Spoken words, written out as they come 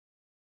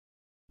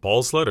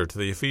Paul's letter to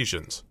the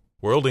Ephesians,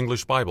 World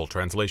English Bible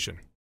Translation.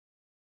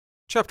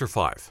 Chapter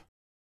 5.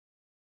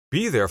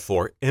 Be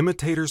therefore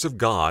imitators of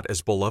God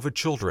as beloved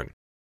children.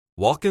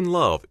 Walk in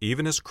love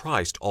even as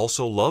Christ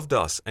also loved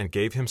us and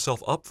gave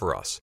himself up for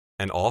us,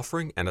 an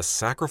offering and a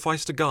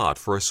sacrifice to God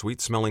for a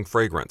sweet-smelling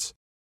fragrance.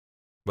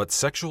 But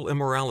sexual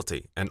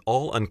immorality and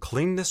all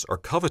uncleanness or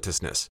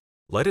covetousness,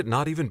 let it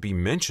not even be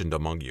mentioned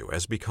among you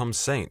as becomes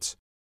saints,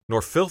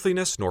 nor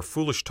filthiness, nor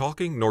foolish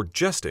talking, nor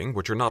jesting,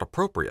 which are not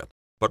appropriate,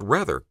 but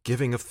rather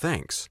giving of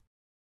thanks.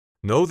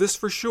 Know this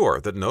for sure,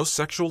 that no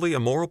sexually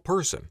immoral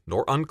person,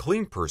 nor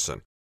unclean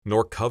person,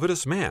 nor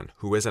covetous man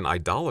who is an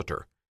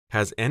idolater,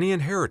 has any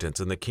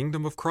inheritance in the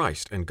kingdom of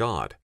Christ and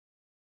God.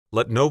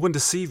 Let no one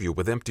deceive you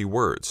with empty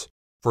words,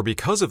 for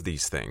because of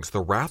these things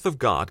the wrath of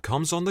God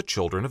comes on the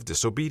children of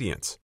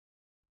disobedience.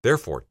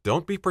 Therefore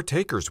don't be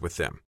partakers with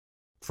them,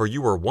 for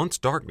you were once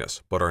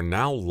darkness, but are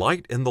now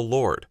light in the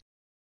Lord.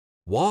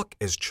 Walk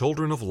as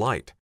children of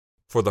light,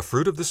 for the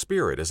fruit of the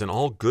Spirit is in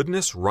all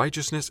goodness,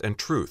 righteousness, and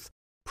truth,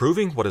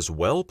 proving what is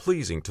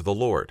well-pleasing to the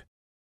Lord.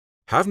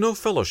 Have no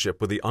fellowship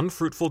with the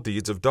unfruitful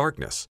deeds of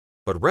darkness,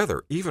 but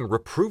rather even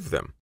reprove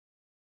them.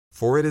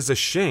 For it is a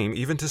shame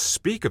even to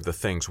speak of the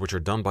things which are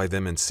done by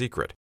them in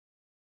secret.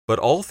 But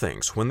all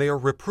things, when they are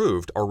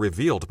reproved, are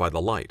revealed by the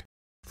light,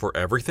 for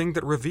everything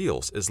that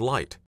reveals is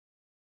light.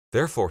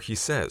 Therefore he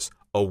says,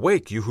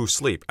 Awake, you who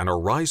sleep, and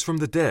arise from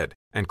the dead,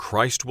 and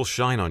Christ will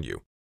shine on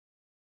you.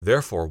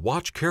 Therefore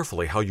watch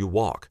carefully how you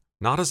walk,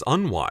 not as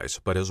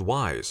unwise, but as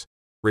wise,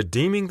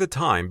 redeeming the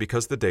time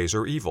because the days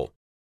are evil.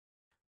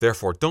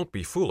 Therefore don't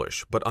be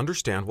foolish, but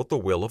understand what the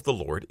will of the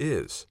Lord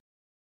is.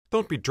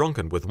 Don't be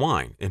drunken with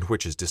wine, in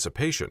which is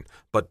dissipation,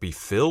 but be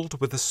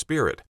filled with the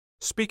Spirit,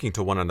 speaking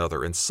to one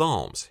another in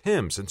psalms,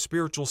 hymns, and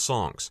spiritual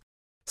songs,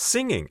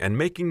 singing and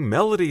making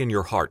melody in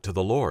your heart to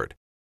the Lord,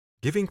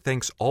 giving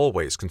thanks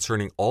always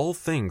concerning all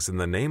things in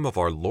the name of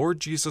our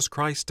Lord Jesus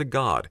Christ to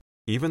God,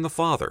 even the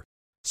Father,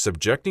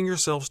 subjecting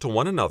yourselves to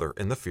one another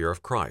in the fear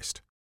of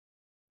Christ.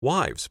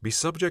 Wives, be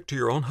subject to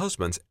your own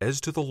husbands as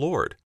to the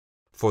Lord.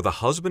 For the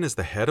husband is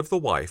the head of the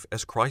wife,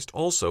 as Christ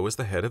also is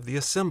the head of the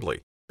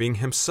assembly, being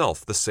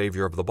himself the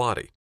Savior of the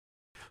body.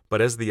 But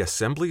as the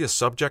assembly is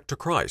subject to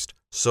Christ,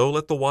 so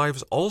let the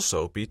wives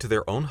also be to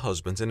their own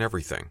husbands in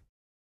everything.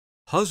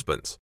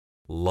 Husbands,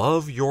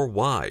 love your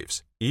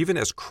wives, even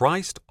as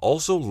Christ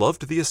also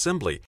loved the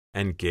assembly,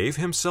 and gave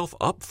himself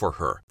up for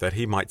her, that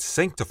he might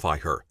sanctify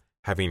her,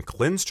 having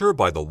cleansed her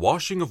by the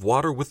washing of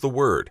water with the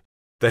word,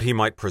 that he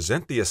might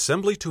present the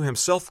assembly to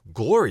himself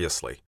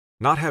gloriously,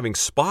 not having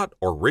spot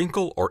or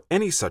wrinkle or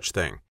any such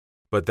thing,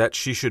 but that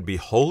she should be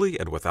holy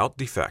and without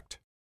defect.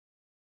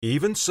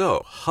 Even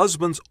so,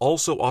 husbands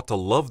also ought to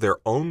love their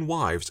own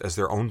wives as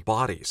their own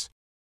bodies.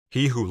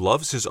 He who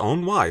loves his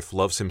own wife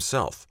loves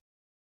himself.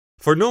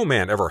 For no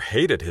man ever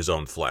hated his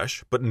own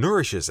flesh, but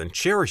nourishes and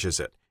cherishes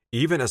it,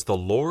 even as the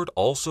Lord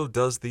also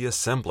does the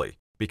assembly,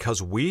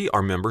 because we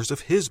are members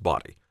of his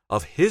body,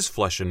 of his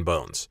flesh and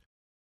bones.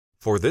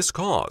 For this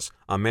cause,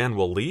 a man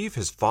will leave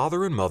his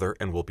father and mother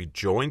and will be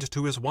joined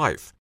to his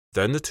wife.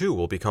 Then the two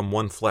will become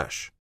one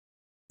flesh.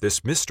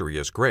 This mystery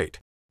is great,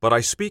 but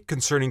I speak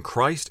concerning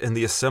Christ and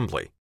the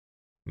assembly.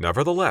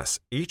 Nevertheless,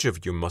 each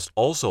of you must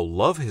also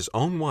love his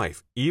own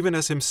wife, even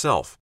as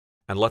himself,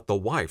 and let the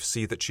wife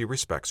see that she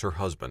respects her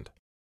husband.